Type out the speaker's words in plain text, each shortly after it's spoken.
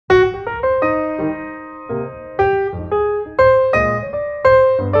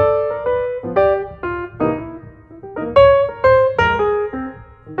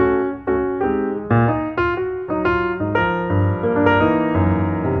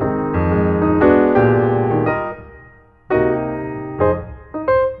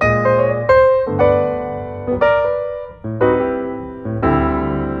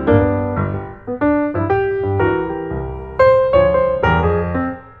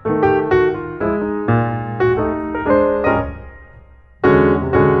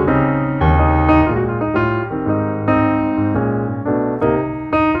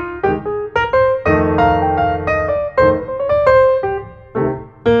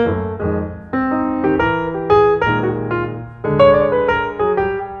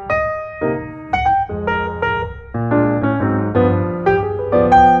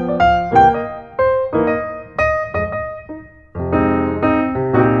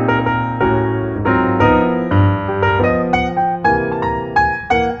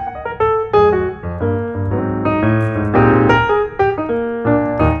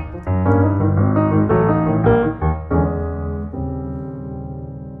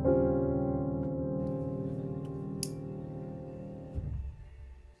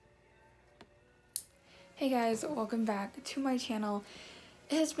Hey guys, welcome back to my channel.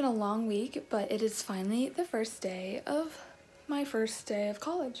 It has been a long week, but it is finally the first day of my first day of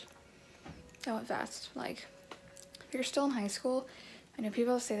college. That went fast. Like, if you're still in high school, I know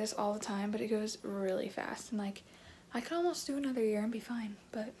people say this all the time, but it goes really fast. And like, I could almost do another year and be fine,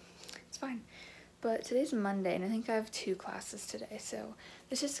 but it's fine. But today's Monday, and I think I have 2 classes today, so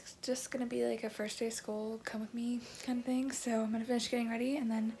this is just gonna be like a first day of school, come with me kind of thing. So I'm gonna finish getting ready, and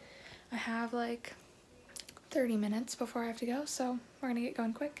then I have like 30 minutes before I have to go, so we're gonna get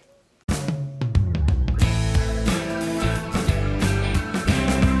going quick.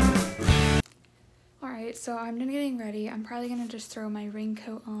 Alright, so I'm done getting ready. I'm probably gonna just throw my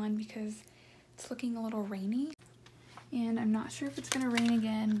raincoat on because it's looking a little rainy. And I'm not sure if it's gonna rain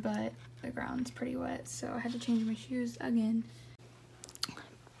again, but the ground's pretty wet, so I had to change my shoes again.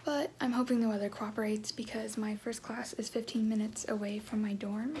 But I'm hoping the weather cooperates because my first class is 15 minutes away from my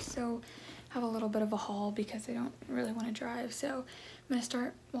dorm, so I have a little bit of a haul because I don't really want to drive. So I'm gonna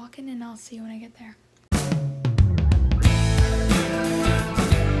start walking and I'll see you when I get there. Now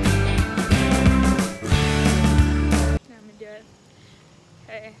I'm gonna do it.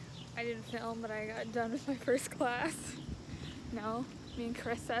 Hey, I didn't film, but I got done with my first class. Now, me and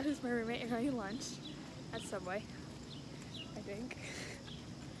Carissa, who's my roommate, are going to lunch at Subway, I think.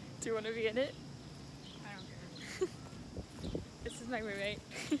 Do you want to be in it? I don't care. This is my roommate.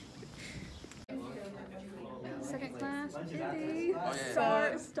 Second class, Izzy.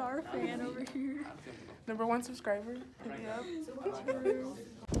 Star fan over here. #1 subscriber. Pick me up.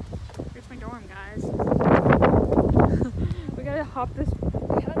 Here's my dorm, guys. We gotta hop this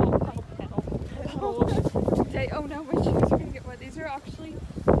pedal. Oh no, my shoes are gonna get wet. These are actually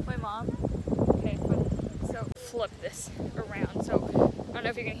my mom. Okay, so flip this around. So I don't know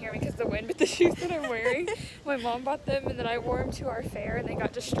if you can hear me because of the wind, but the shoes that I'm wearing, my mom bought them and then I wore them to our fair and they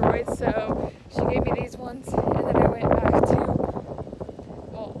got destroyed. So she gave me these ones and then I went back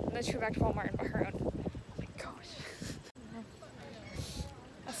to, then she went back to Walmart and bought her own. Oh my gosh.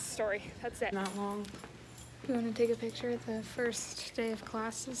 That's the story. That's it. Not long. You want to take a picture of the first day of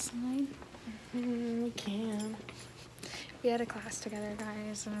classes tonight? We can. We had a class together,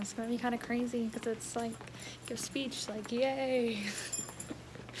 guys, and it's gonna be kind of crazy because it's like give speech, like yay.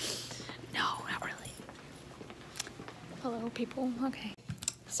 No, not really. Hello, people. Okay.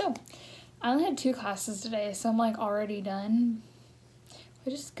 So, I only had 2 classes today, so I'm like already done,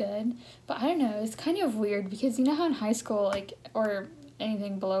 which is good. But I don't know, it's kind of weird because you know how in high school, like, or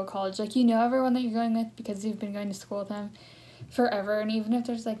anything below college, like you know everyone that you're going with because you've been going to school with them forever, and even if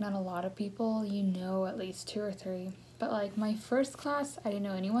there's like not a lot of people, you know at least 2 or 3. But like my first class, I didn't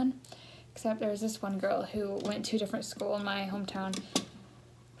know anyone except there was this one girl who went to a different school in my hometown,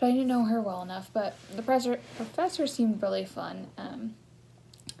 but I didn't know her well enough. But the professor seemed really fun.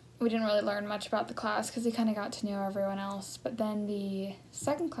 We didn't really learn much about the class because we kind of got to know everyone else. But then the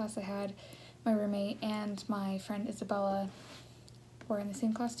second class I had, my roommate and my friend Isabella were in the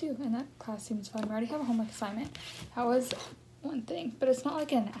same class too, and that class seems fun. We already have a homework assignment. That was one thing, but it's not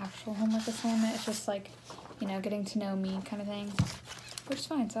like an actual homework assignment. It's just like, you know, getting to know me kind of thing, which is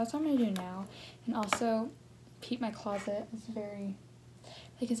fine. So that's what I'm gonna do now. And also, my closet is very,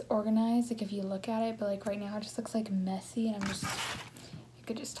 like, it's organized, like if you look at it, but like right now it just looks like messy, and I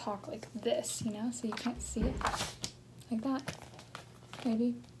could just talk like this, you know, so you can't see it, like that,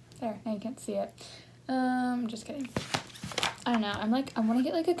 maybe, there, now you can't see it. Just kidding. I don't know, I want to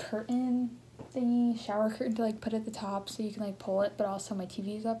get like a curtain thingy, shower curtain to like put at the top so you can like pull it, but also my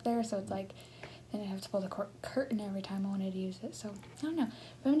TV's up there, so it's like, then I have to pull the curtain every time I wanted to use it, so I don't know.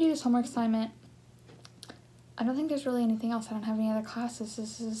 But I'm gonna do this homework assignment. I don't think there's really anything else. I don't have any other classes.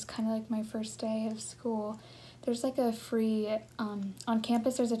 This is kind of like my first day of school. There's like a free, on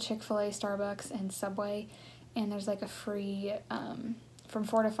campus there's a Chick-fil-A, Starbucks, and Subway, and there's like a free, from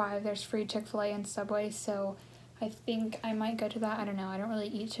 4 to 5, there's free Chick-fil-A and Subway, so I think I might go to that. I don't know. I don't really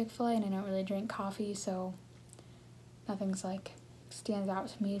eat Chick-fil-A and I don't really drink coffee, so nothing's like stands out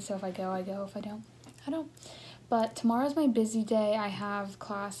to me. So if I go, I go. If I don't, I don't. But tomorrow's my busy day. I have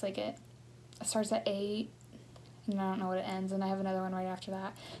class like it starts at 8 and I don't know what it ends, and I have another one right after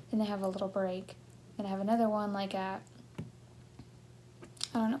that. Then they have a little break. Then I have another one like at,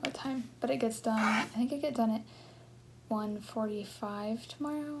 I don't know what time, but it gets done. I think I get done at 1:45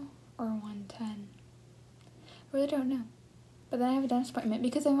 tomorrow or 1:10. I really don't know. But then I have a dentist appointment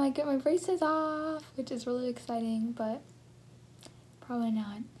because I might get my braces off, which is really exciting, but probably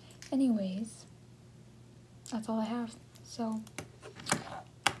not. Anyways, that's all I have. So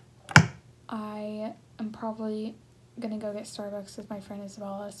I am probably gonna go get Starbucks with my friend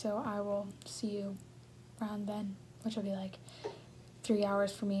Isabella, so I will see you around then, which will be like 3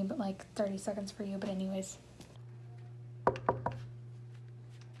 hours for me, but like 30 seconds for you. But anyways.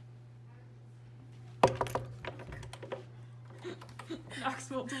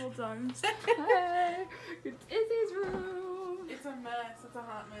 Knocks multiple times. Hi, it's Izzy's room. It's a mess. It's a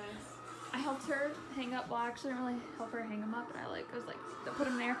hot mess. I helped her hang up. Well, I actually didn't really help her hang them up, and I was like, put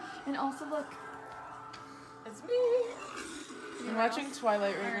them there. And also, look, It's me. I'm watching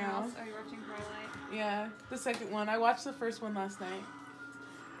Twilight right now. Are you watching Twilight? Yeah, the second one. I watched the first one last night.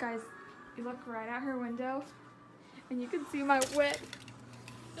 Guys, you look right at her window, and you can see my whip.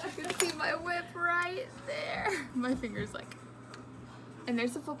 You can see my whip right there. My finger's like. And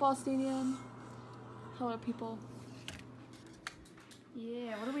there's the football stadium. Hello, people.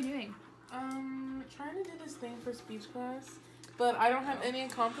 Yeah, what are we doing? Trying to do this thing for speech class, but I don't have any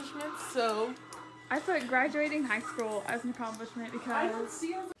accomplishments, so. I put graduating high school as an accomplishment because I don't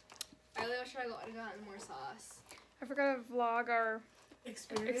see I really wish I got more sauce. I forgot to vlog our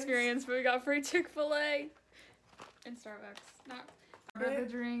experience. but we got free Chick-fil-A and Starbucks. Not the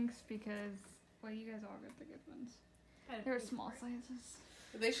drinks because, well, you guys all got the good ones. They were small sizes.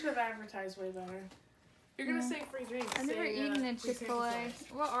 They should have advertised way better. You're gonna say free drinks. I've never say, eaten a free Chick-fil-A. sample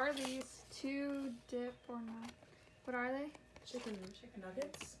size. What are these? 2 dip or not? What are they? Chicken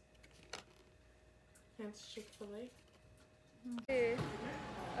nuggets. Hence Chick-fil-A.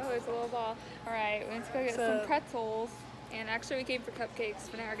 Oh, it's a little ball. Alright, we need to go get some pretzels. And actually we came for cupcakes,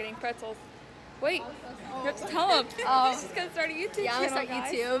 but now we're getting pretzels. Wait, tell them. She's gonna start a YouTube Yeah, I'm channel, gonna start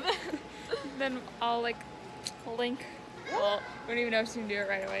guys. YouTube. Then I'll like link. Well, we don't even know if she can do it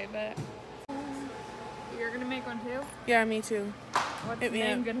right away, but you're gonna make one too? Yeah, me too. What's Hit the me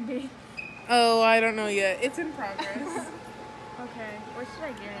name up. gonna be? Oh, I don't know yet. It's in progress. Okay, what should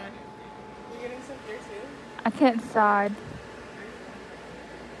I get? You're getting some here too? I can't decide.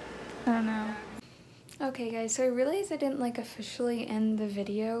 I don't know. Okay guys, so I realized I didn't like officially end the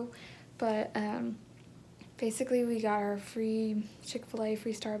video, but basically we got our free Chick-fil-A,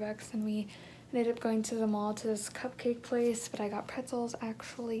 free Starbucks, and we ended up going to the mall to this cupcake place, but I got pretzels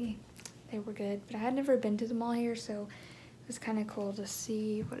actually. They were good, but I had never been to the mall here, so it was kind of cool to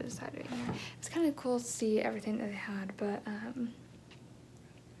see. What is that doing here? It's kind of cool to see everything that they had, but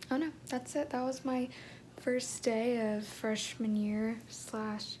oh no, that's it. That was my first day of freshman year /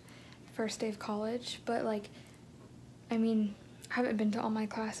 first day of college. But like, I mean, I haven't been to all my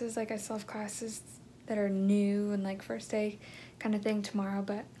classes. Like, I still have classes that are new and like first day kind of thing tomorrow,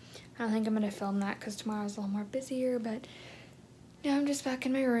 but I don't think I'm gonna film that because tomorrow's a little more busier. But now I'm just back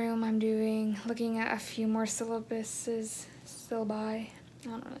in my room. I'm looking at a few more syllabi. I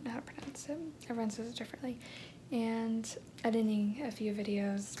don't really know how to pronounce it. Everyone says it differently. And editing a few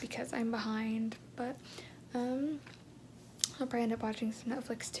videos because I'm behind, but I'll probably end up watching some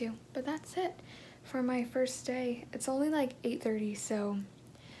Netflix too. But that's it for my first day. It's only like 8:30, so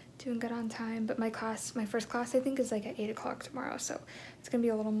doing good on time. But my first class I think is like at 8 o'clock tomorrow, so it's gonna be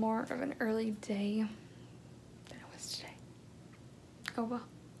a little more of an early day than it was today. Oh well,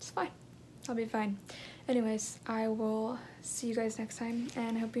 it's fine. I'll be fine. Anyways, I will see you guys next time,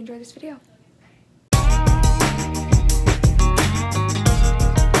 and I hope you enjoy this video.